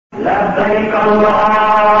لبيك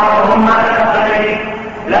اللهم لبيك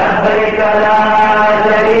لبيك لا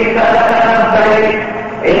شريك لك لبيك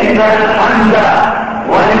إن الحمد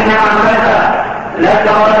والنعمة لك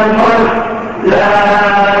والملك لا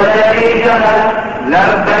شريك لك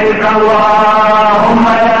لبيك اللهم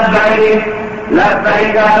لبيك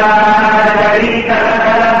لبيك لا شريك لك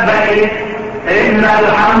لبيك إن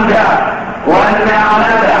الحمد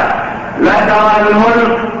والنعمة لك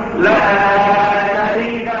والملك لا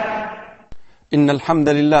شريك لك. إن الحمد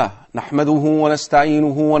لله نحمده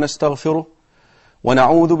ونستعينه ونستغفره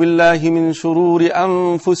ونعوذ بالله من شرور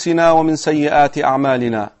أنفسنا ومن سيئات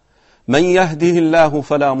أعمالنا. من يهده الله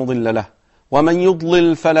فلا مضل له ومن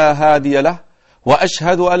يضلل فلا هادي له،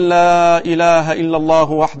 وأشهد أن لا إله إلا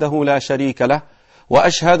الله وحده لا شريك له،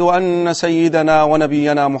 وأشهد أن سيدنا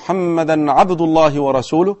ونبينا محمدا عبد الله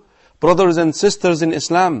ورسوله. Brothers and sisters in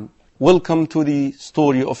Islam, welcome to the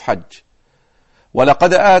story of Hajj.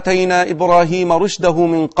 وَلَقَدْ آتَيْنَا إِبْرَاهِيمَ رُشْدَهُ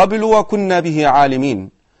مِنْ قَبْلُ وَكُنَّا بِهِ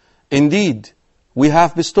عَالِمِينَ. Indeed, we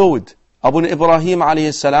have bestowed upon Ibrahim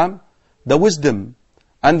alayhi salam the wisdom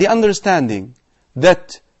and the understanding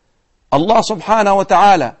that Allah subhanahu wa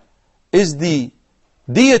ta'ala is the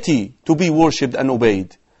deity to be worshipped and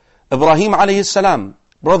obeyed. Ibrahim alayhi salam,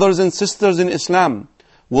 brothers and sisters in Islam,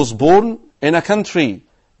 was born in a country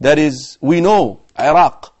that is, we know,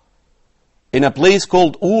 Iraq, in a place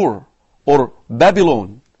called Ur or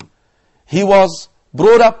Babylon. He was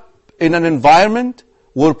brought up in an environment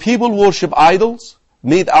where people worship idols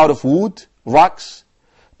made out of wood, rocks,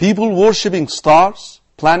 people worshipping stars,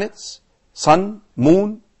 planets, sun,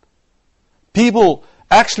 moon, people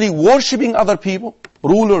actually worshipping other people,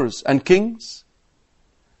 rulers and kings.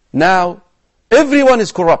 Now, everyone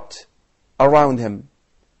is corrupt around him.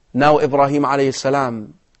 Now Ibrahim alayhi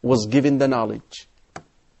salam was given the knowledge,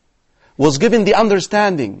 was given the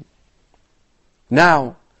understanding.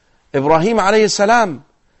 Now, Ibrahim alayhi salam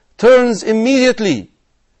turns immediately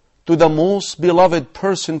to the most beloved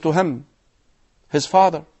person to him, his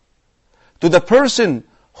father, to the person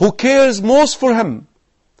who cares most for him,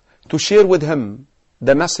 to share with him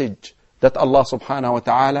the message that Allah subhanahu wa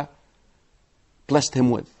ta'ala blessed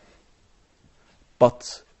him with.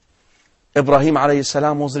 But Ibrahim alayhi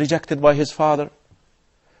salam was rejected by his father,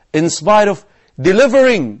 in spite of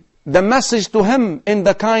delivering the message to him in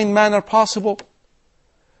the kind manner possible.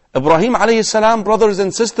 Ibrahim alayhi salam, brothers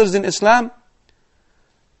and sisters in Islam,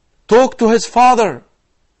 talked to his father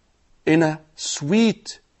in a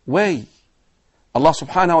sweet way. Allah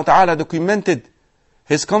subhanahu wa ta'ala documented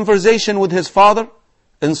his conversation with his father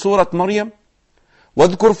in Surah Maryam.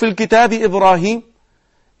 وَاذْكُرْ فِي الْكِتَابِ إِبْرَاهِيمَ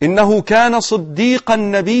إِنَّهُ كَانَ صِدِّيقًا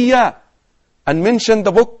نَبِيًّا. And mentioned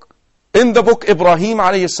the book, in the book Ibrahim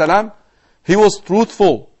alayhi salam, he was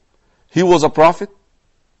truthful, he was a prophet.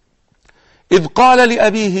 إِذْ قَالَ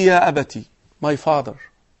لِأَبِيهِ يَا أَبَتِي. My father.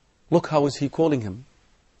 Look how is he calling him.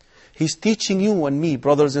 He's teaching you and me,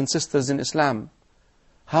 brothers and sisters in Islam,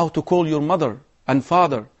 how to call your mother and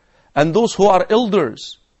father and those who are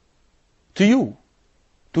elders to you,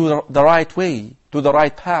 to the right way, to the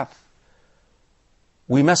right path.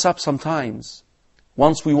 We mess up sometimes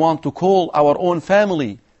once we want to call our own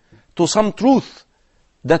family to some truth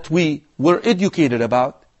that we were educated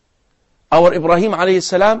about. Our Ibrahim alayhi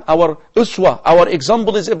salam, our uswa, our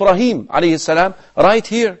example is Ibrahim alayhi salam, right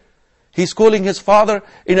here. He's calling his father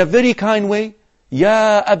in a very kind way,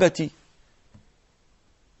 Ya Abati.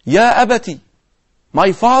 Ya Abati,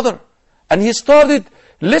 my father. And he started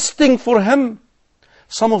listing for him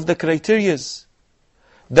some of the criterias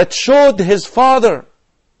that showed his father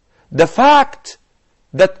the fact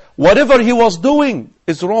that whatever he was doing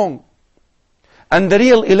is wrong. And the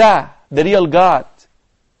real ilah, the real God,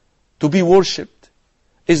 to be worshipped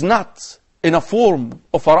is not in a form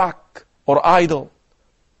of a rock or idol,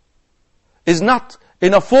 is not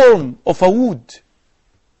in a form of a wood,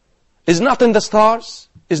 is not in the stars,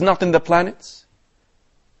 is not in the planets.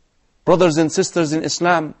 Brothers and sisters in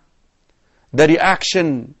Islam, the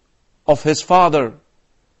reaction of his father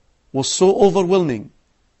was so overwhelming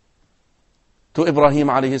to Ibrahim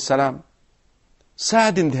alayhi salam,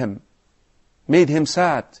 saddened him, made him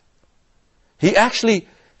sad. He actually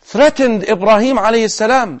threatened Ibrahim alayhi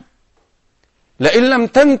salam. لَإِن لَمْ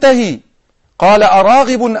تَنْتَهِ قَالَ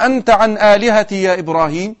أَرَاغِبٌ أَنْتَ عَنْ آلِهَتِي يَا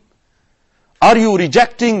إِبْرَاهِيمُ. Are you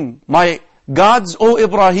rejecting my gods, O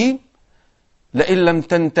Ibrahim? لَإِن لَمْ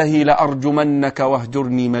تَنْتَهِ لَأَرْجُمَنَّكَ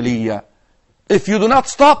وَهْجُرْنِي مَلِيًّا. If you do not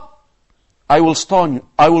stop, I will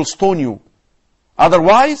stone you.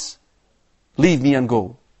 Otherwise, leave me and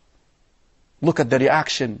go. Look at the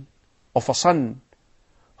reaction of a son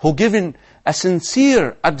who given a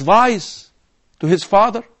sincere advice to his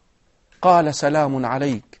father. قال سلام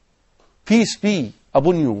عليك peace be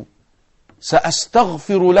upon you,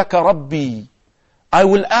 سأستغفر لك ربي, I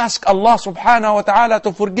will ask Allah subhanahu wa ta'ala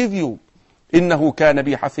to forgive you. إنه كان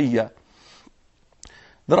بي حفيا.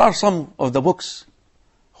 There are some of the books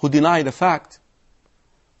who deny the fact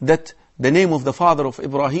that the name of the father of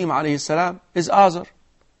Ibrahim alayhi salam is Azar.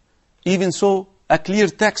 Even so, a clear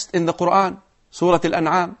text in the Qur'an, Surah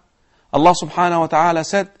Al-An'am, Allah subhanahu wa ta'ala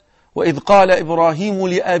said, وَإِذْ قَالَ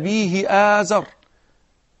إِبْرَاهِيمُ لِأَبِيهِ آزَرَ.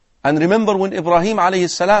 And remember when Ibrahim alayhi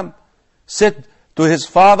salam said to his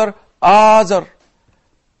father, Azar.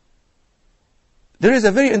 There is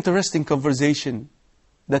a very interesting conversation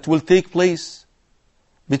that will take place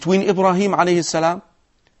between Ibrahim alayhi salam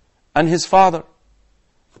and his father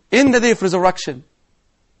in the day of resurrection.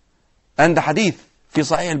 And the hadith في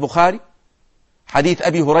صحيح البخاري, hadith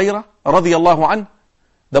Abi Hurairah radiyallahu anhu,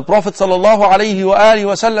 the Prophet sallallahu alayhi wa alihi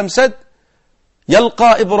wa sallam said,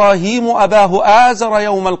 يلقى إبراهيم أباه آزر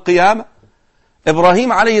يوم القيامة.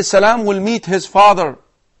 Ibrahim alayhi salam will meet his father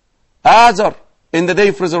Azar in the day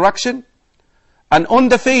of resurrection, and on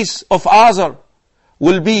the face of Azar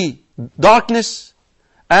will be darkness,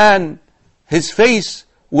 and his face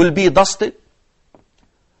will be dusted.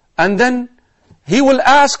 And then he will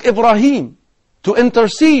ask Ibrahim to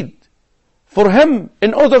intercede for him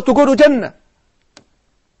in order to go to Jannah.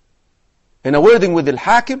 In a wording with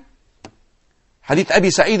Al-Hakim, Hadith Abi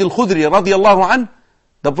Sa'id Al-Khudri radiyallahu anhu,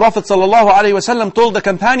 the Prophet sallallahu alayhi wa sallam told the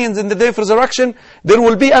companions in the day of resurrection, there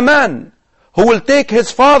will be a man who will take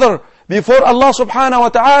his father before Allah subhanahu wa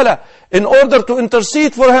ta'ala in order to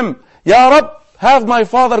intercede for him. Ya Rab, have my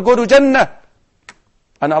father go to Jannah.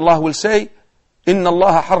 And Allah will say, إِنَّ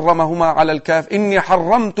اللَّهَ حَرَّمَهُمَا عَلَى الْكَافِرِينَ إِنِّي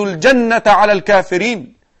حَرَّمْتُ الْجَنَّةَ عَلَى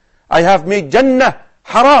الْكَافِرِينَ. I have made Jannah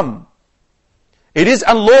haram. It is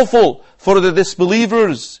unlawful for the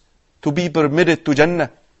disbelievers to be permitted to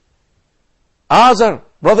Jannah. Azar,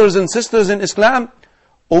 brothers and sisters in Islam,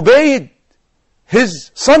 obeyed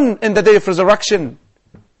his son in the day of resurrection.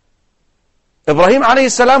 Ibrahim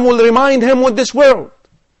alayhi salam will remind him with this word,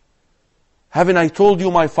 haven't I told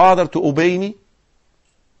you, my father, to obey me?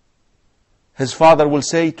 His father will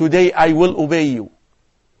say, today I will obey you.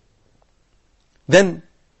 Then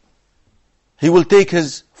he will take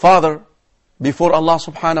his father before Allah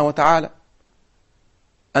subhanahu wa ta'ala.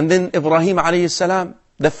 And then Ibrahim alayhi salam,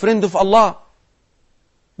 the friend of Allah,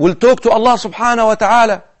 will talk to Allah subhanahu wa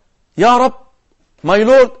ta'ala, Ya Rab, my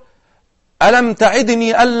Lord, أَلَمْ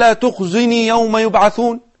تَعِدْنِي أَلَّا تُخْزِنِي يَوْمَ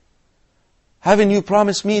يُبْعَثُونَ. Haven't you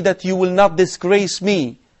promised me that you will not disgrace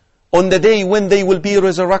me on the day when they will be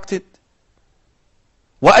resurrected?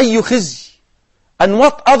 وَأَيُّ خِزْيٍ. And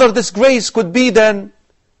what other disgrace could be than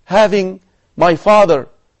having my father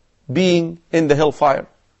being in the hellfire?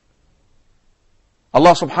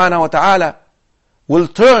 Allah subhanahu wa ta'ala will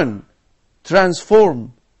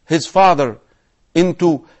transform his father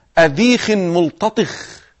into a adikhin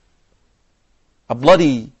multatikh, a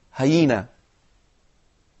bloody hyena,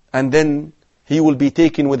 and then he will be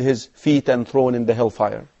taken with his feet and thrown in the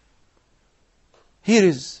hellfire. Here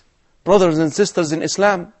is, brothers and sisters in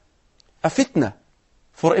Islam, a fitna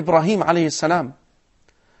for Ibrahim alayhi salam,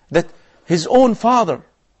 that his own father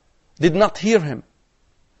did not hear him.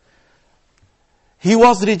 He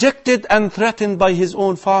was rejected and threatened by his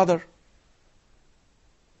own father,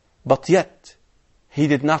 but yet he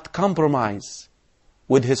did not compromise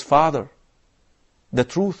with his father the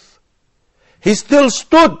truth. He still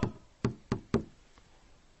stood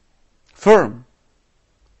firm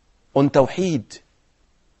on Tawheed.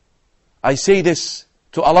 I say this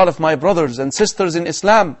to a lot of my brothers and sisters in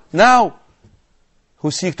Islam now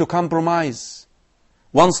who seek to compromise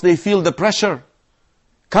once they feel the pressure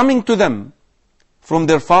coming to them from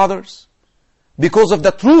their fathers because of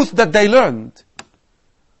the truth that they learned.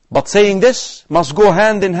 But saying this must go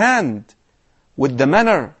hand in hand with the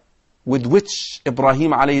manner with which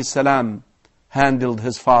Ibrahim alayhi salam handled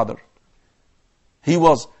his father. He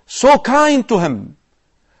was so kind to him,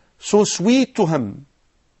 so sweet to him.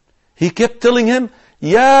 He kept telling him,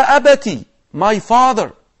 Ya abati, my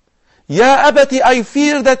father. Ya abati, I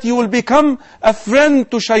fear that you will become a friend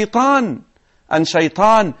to shaitan. And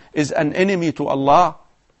shaitan is an enemy to Allah.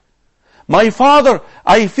 My father,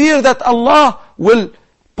 I fear that Allah will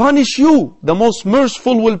punish you. The most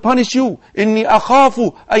merciful will punish you. Inni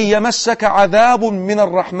akhafu an yamassaka adhabun min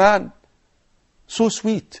ar-Rahman. So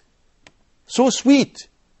sweet. So sweet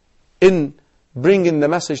in bringing the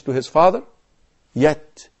message to his father.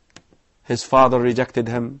 Yet his father rejected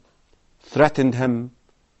him, threatened him.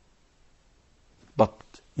 But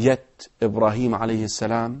yet Ibrahim alayhi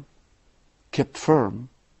salam kept firm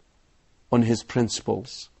on his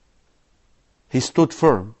principles. He stood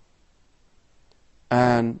firm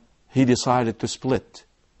and he decided to split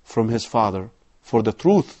from his father for the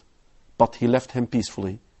truth, but he left him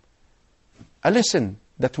peacefully. A lesson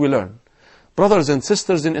that we learn. Brothers and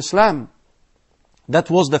sisters in Islam, that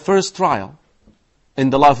was the first trial in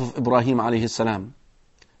the life of Ibrahim alayhi salam.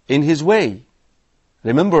 In his way,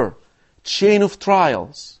 remember, chain of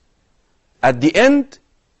trials. At the end,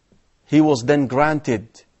 he was then granted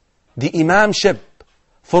the imamship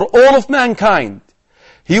for all of mankind.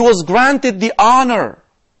 He was granted the honor,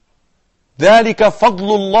 ذَلِكَ فَضْلُ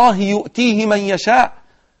اللَّهِ يُؤْتِيهِ مَنْ يَشَاءُ,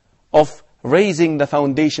 of raising the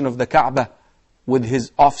foundation of the Kaaba with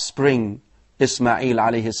his offspring, Ismail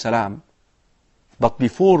alayhi salam. But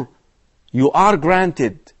before you are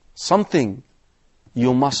granted something,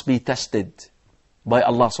 you must be tested by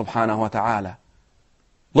Allah subhanahu wa ta'ala.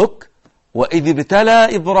 Look, وَإِذِ ابْتَلَى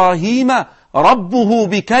إِبْرَاهِيمَ رَبُّهُ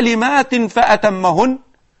بِكَلِمَاتٍ فَأَتَمَّهُنْ.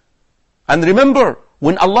 And remember,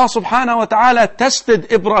 when Allah subhanahu wa ta'ala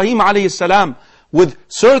tested Ibrahim alayhi salam with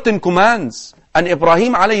certain commands, and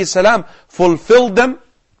Ibrahim alayhi salam fulfilled them,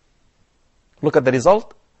 look at the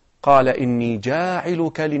result. قَالَ إِنِّي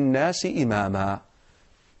جَاعِلُكَ لِلنَّاسِ إِمَامًا.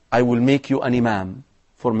 I will make you an imam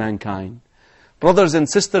for mankind. Brothers and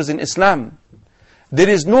sisters in Islam, there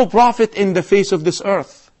is no prophet in the face of this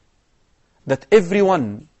earth that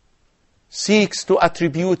everyone seeks to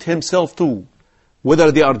attribute himself to,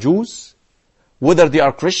 whether they are Jews, whether they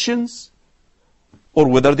are Christians, or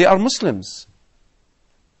whether they are Muslims.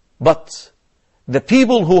 But the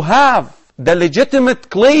people who have the legitimate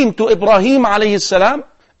claim to Ibrahim alayhi salam,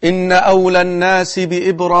 إِنَّ أَوْلَى النَّاسِ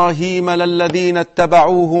بِإِبْرَاهِيمَ لَلَّذِينَ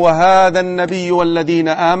اتَّبَعُوهُ وَهَذَا النَّبِيُّ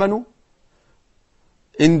وَالَّذِينَ آمَنُوا.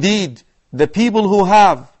 Indeed, the people who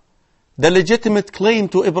have the legitimate claim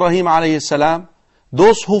to Ibrahim alayhi salam,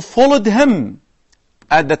 those who followed him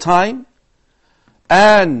at the time,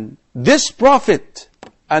 and this prophet,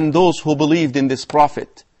 and those who believed in this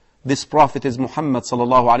prophet. This prophet is Muhammad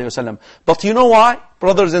sallallahu alayhi wasallam. But you know why,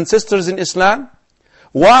 brothers and sisters in Islam?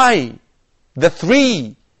 Why the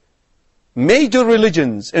three major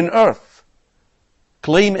religions in earth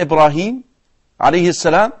claim Ibrahim alayhi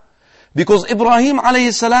salam? Because Ibrahim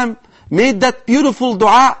alayhi salam made that beautiful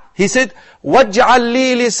dua. He said, وَاجْعَلْ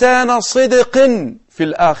لِي لِسَانَ صِدْقٍ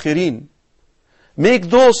فِي الْآخِرِينَ. Make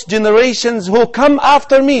those generations who come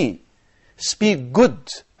after me speak good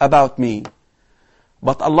about me.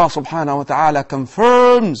 But Allah subhanahu wa ta'ala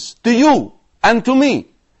confirms to you and to me,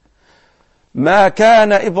 ما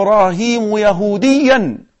كان إبراهيم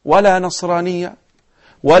يهوديا ولا نصرانيا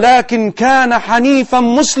ولكن كان حنيفا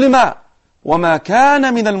مسلما وما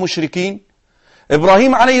كان من المشركين.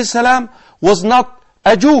 Ibrahim alayhi salam was not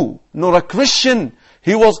a Jew nor a Christian.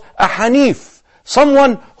 He was a Hanif,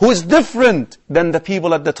 someone who is different than the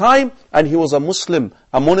people at the time, and he was a Muslim,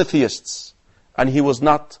 a monotheist, and he was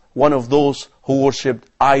not one of those who worshipped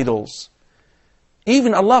idols.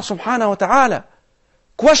 Even Allah subhanahu wa ta'ala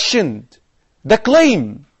questioned the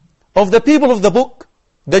claim of the people of the book,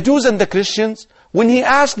 the Jews and the Christians, when he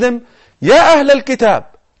asked them, يا أهل الكتاب,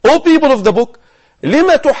 O people of the book,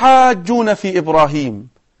 لما تحاجون في إبراهيم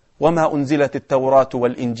وما أنزلت التوراة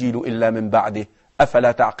والإنجيل إلا من بعده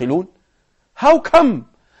أفلا تعقلون. How come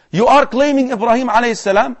you are claiming Ibrahim alayhi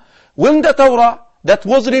salam when the Torah that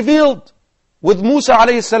was revealed with Musa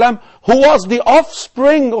alayhi salam, who was the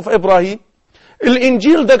offspring of Ibrahim,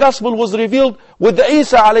 Al-Injil, the gospel, was revealed with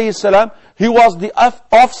Isa alayhi salam, he was the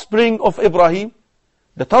offspring of Ibrahim.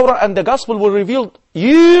 The Torah and the gospel were revealed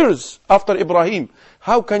years after Ibrahim.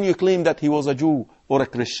 How can you claim that he was a Jew or a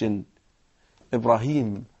Christian?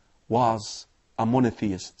 Ibrahim was a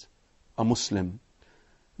monotheist, a Muslim.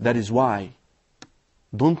 That is why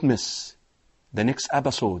don't miss the next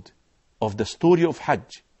episode of the story of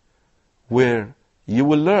Hajj, where you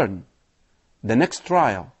will learn the next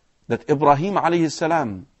trial that Ibrahim alayhi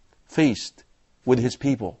salam faced with his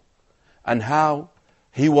people, and how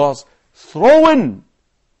he was thrown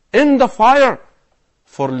in the fire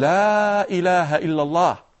for La ilaha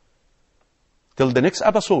illallah. Till the next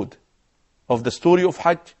episode of the story of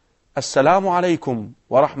Hajj, Assalamu alaikum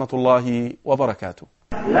wa rahmatullahi wa barakatuh.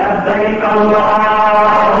 لبيك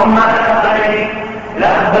اللهم لبيك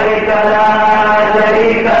لبيك لا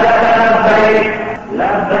شريك لك لبيك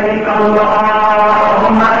لبيك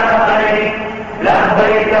اللهم لبيك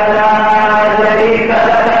لبيك لا شريك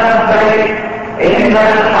لك لبيك إن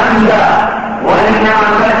الحمد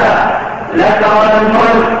والنعمة لك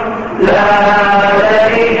والملك لا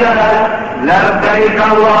شريك لك لبيك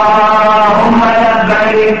اللهم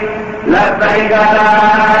لبيك لبيك لا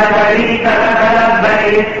شريك لك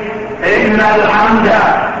لبيك إن الحمد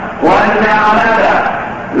والنعمة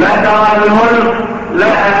لك والملك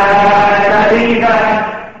لا شريك لك